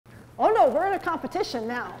Oh no, we're in a competition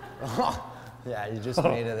now. Yeah, you just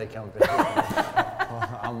made it a competition.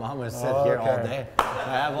 I'm gonna sit here all day.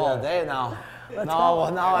 I have all day now.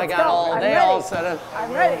 Now I got all day all of a sudden.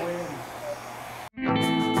 I'm ready.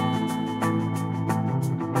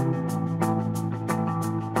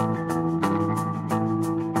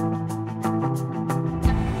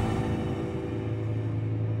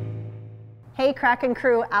 Hey Kraken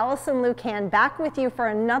crew, Alison Lukan back with you for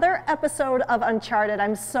another episode of Uncharted.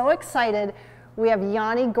 I'm so excited. We have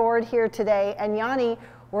Yanni Gourde here today, and Yanni,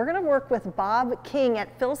 we're going to work with Bob King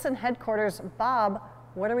at Filson headquarters. Bob,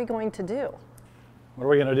 what are we going to do? What are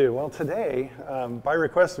we going to do? Well, today, by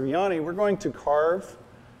request of Yanni, we're going to carve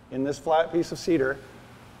in this flat piece of cedar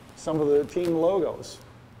some of the team logos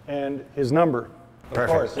and his number. Of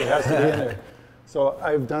course, it has to be in there. So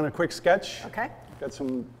I've done a quick sketch. Okay. Got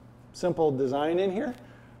some simple design in here.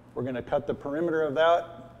 We're going to cut the perimeter of that,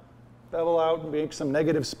 bevel out, make some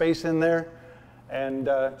negative space in there, and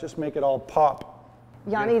just make it all pop.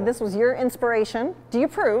 Yanni, this was your inspiration. Do you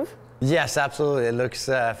approve? Yes, absolutely. It looks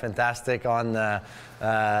fantastic on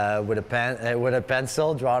with a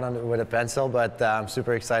pencil, drawn on with a pencil. But I'm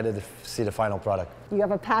super excited to see the final product. You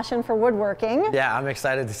have a passion for woodworking. Yeah, I'm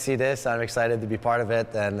excited to see this. I'm excited to be part of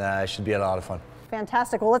it, and it should be a lot of fun.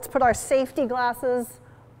 Fantastic. Well, let's put our safety glasses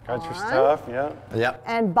Got your stuff, yeah. Yeah.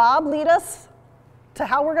 And Bob, lead us to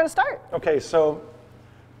how we're going to start. Okay, so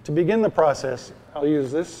to begin the process, I'll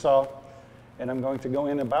use this saw, and I'm going to go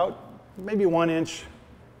in about maybe 1 inch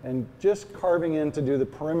and just carving in to do the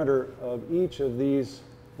perimeter of each of these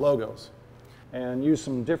logos, and use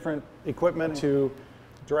some different equipment to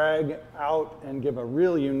drag out and give a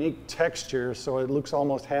really unique texture so it looks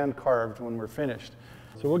almost hand carved when we're finished.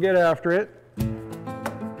 So we'll get after it.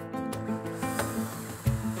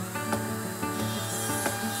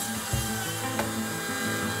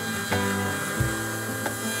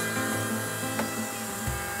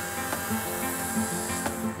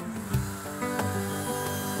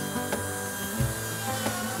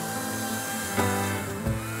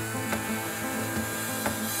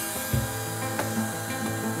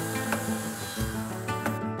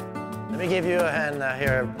 Let me give you a hand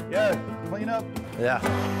here. Yeah, clean up. Yeah.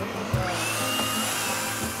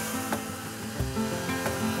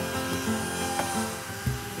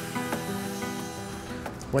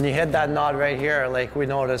 When you hit that knot right here, like we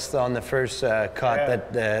noticed on the first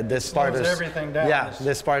cut, that this part is everything down. Yeah,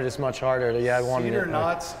 this part is much harder. Yeah, cedar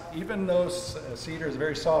knots, even though cedar is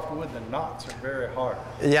very soft wood, the knots are very hard.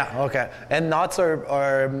 Yeah, okay. And knots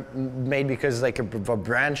are made because like a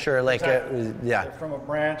branch or like exactly. Yeah. They're from a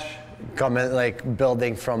branch. Coming like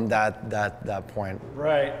building from that point.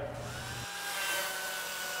 Right.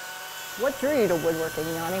 What drew you to woodworking,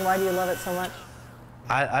 Yanni? Why do you love it so much?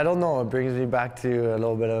 I don't know. It brings me back to a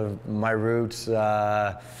little bit of my roots.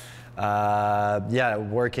 Yeah,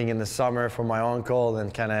 working in the summer for my uncle,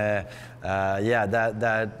 and kind of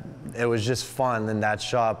that it was just fun in that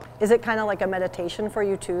shop. Is it kind of like a meditation for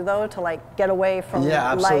you too, though, to like get away from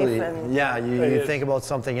absolutely. life? And yeah, you think about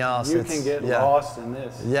something else. You can get lost in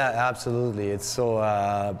this. Yeah, absolutely. It's so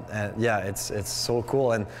yeah, it's so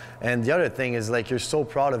cool. And the other thing is like you're so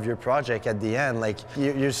proud of your project at the end. Like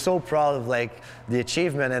you're so proud of like the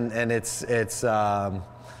achievement, and it's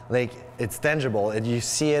like it's tangible, and you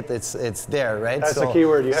see it. It's there, right? That's the key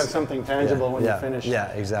word. You have something tangible when you finish.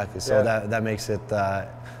 Yeah, exactly. So that makes it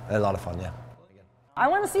a lot of fun. Yeah. I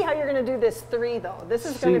want to see how you're going to do this 3, though. This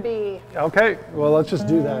is going to be... Okay, well, let's just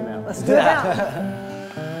do that now. Let's do it now.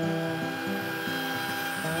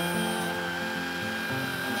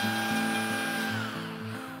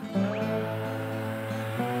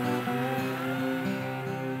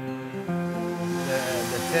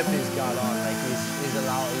 The tip he's got on, like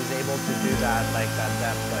he's able to do that, like that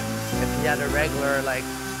depth. But if he had a regular, like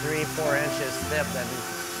 3-4 inches tip, then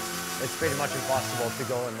it's pretty much impossible to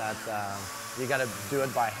go in that. You got to do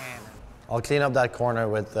it by hand. I'll clean up that corner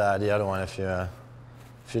with the other one if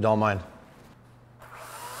you don't mind.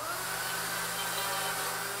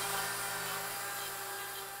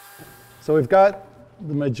 So we've got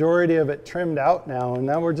the majority of it trimmed out now, and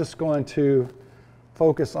now we're just going to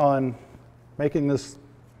focus on making this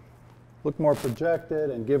look more projected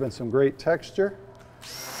and giving some great texture.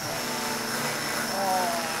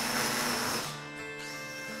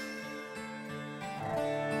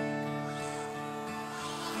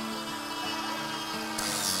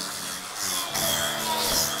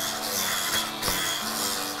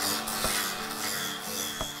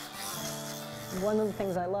 One of the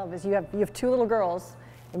things I love is you have 2 little girls,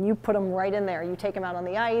 and you put them right in there. You take them out on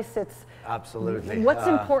the ice. It's absolutely. What's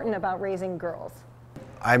important about raising girls?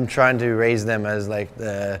 I'm trying to raise them as like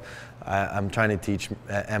I'm trying to teach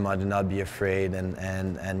Emma to not be afraid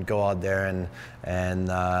and go out there and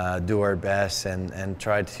do her best and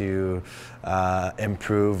try to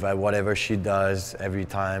improve at whatever she does every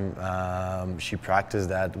time she practices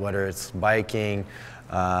that, whether it's biking,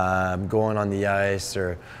 going on the ice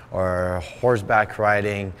or horseback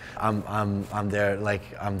riding. I'm there, like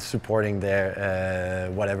I'm supporting their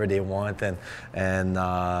whatever they want, and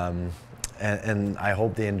I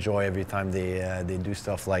hope they enjoy every time they do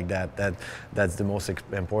stuff like that. That's the most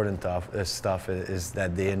important stuff is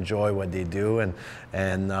that they enjoy what they do and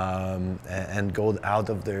go out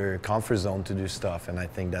of their comfort zone to do stuff. And I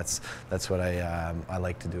think that's what I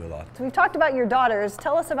like to do a lot. So we've talked about your daughters.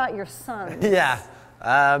 Tell us about your sons. Yeah,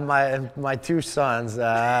 my two sons.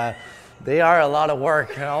 They are a lot of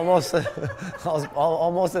work, almost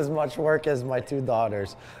as much work as my two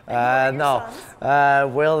daughters. No,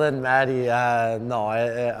 Will and Maddie,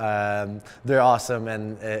 no, they're awesome,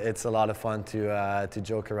 and it's a lot of fun to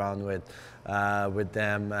joke around with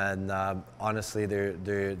them. And honestly,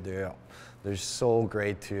 they're so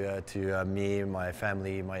great to me, my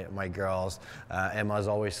family, my girls. Emma's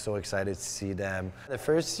always so excited to see them. The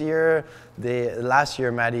first year, last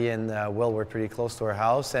year, Maddie and Will were pretty close to our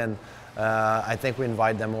house, and I think we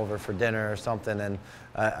invite them over for dinner or something. And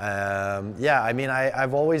yeah, I mean,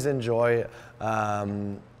 I've always enjoyed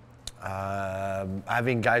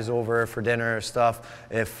having guys over for dinner or stuff,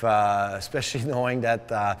 especially knowing that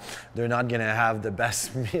they're not gonna have the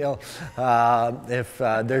best meal if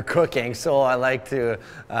they're cooking. So I like to,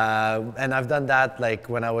 and I've done that like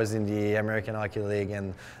when I was in the American Hockey League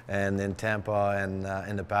and in Tampa and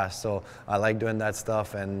in the past. So I like doing that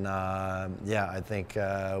stuff, and yeah, I think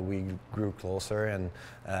we grew closer, and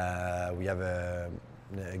we have a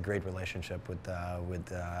great relationship with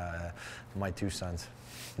my two sons.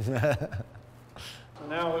 So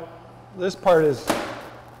now, this part is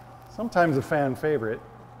sometimes a fan favorite.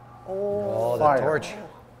 Oh, the Fire. torch.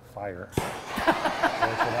 Fire. Torch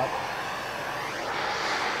it up.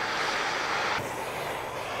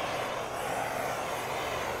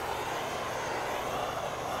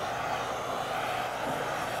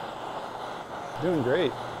 Doing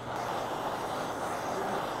great.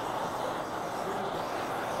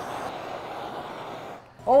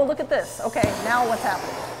 Oh, look at this. Okay, now what's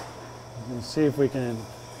happening? And see if we can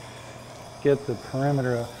get the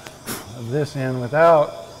perimeter of this in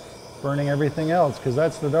without burning everything else, because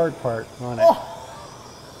that's the dark part on it. Oh.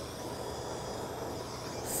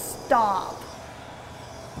 Stop.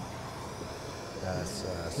 That's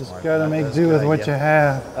Just smart. got to make That's do a with good what idea. you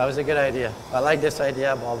have. That was a good idea. I like this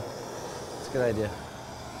idea, Bob. It's a good idea.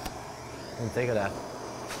 Didn't think of that.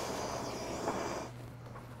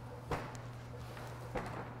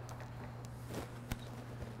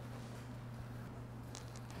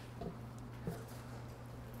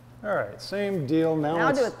 All right, same deal. Now Now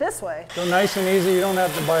let's do it this way. go nice and easy. You don't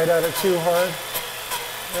have to bite at it too hard.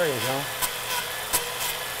 There you go.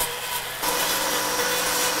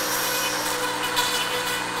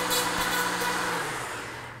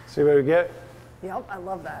 See what we get? Yep, I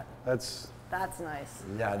love that. That's That's nice.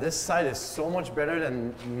 Yeah, this side is so much better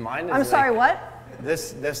than mine. I'm sorry, what?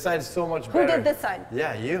 This side is so much Who better. did this side?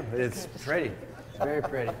 Yeah, you. It's pretty. It's very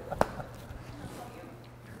pretty.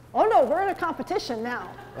 Oh no, we're in a competition now.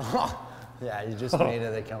 Yeah, you just made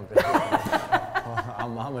it a competition.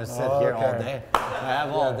 I'm gonna sit here all day. I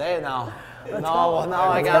have all day now. Now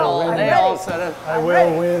I got all day all of a sudden. I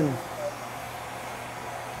will win.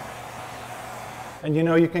 And you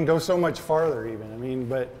know, you can go so much farther even. I mean,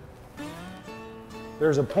 but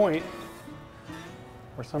there's a point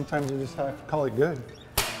where sometimes you just have to call it good.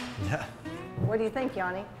 Yeah, What do you think,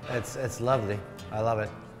 Yanni? it's lovely. I love it.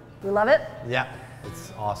 You love it? Yeah,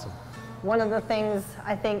 it's awesome. One of the things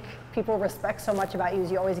I think people respect so much about you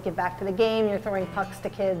is you always give back to the game, you're throwing pucks to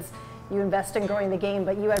kids, you invest in growing the game,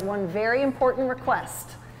 but you had one very important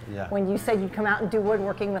request when you said you'd come out and do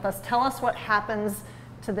woodworking with us. Tell us what happens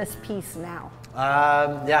to this piece now.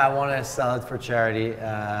 Yeah, I want to sell it for charity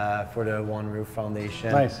for the One Roof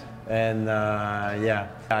Foundation. Nice. And yeah,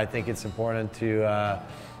 I think it's important to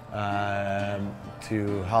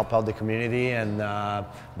help out the community, and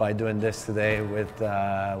by doing this today with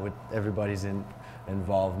everybody's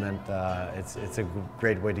involvement, it's a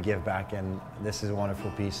great way to give back, and this is a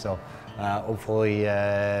wonderful piece. So hopefully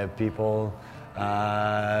people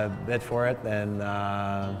bid for it, and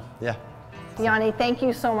yeah. Yanni, thank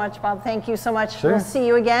you so much. Bob, thank you so much. Sure. We'll see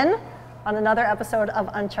you again on another episode of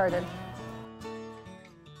Uncharted.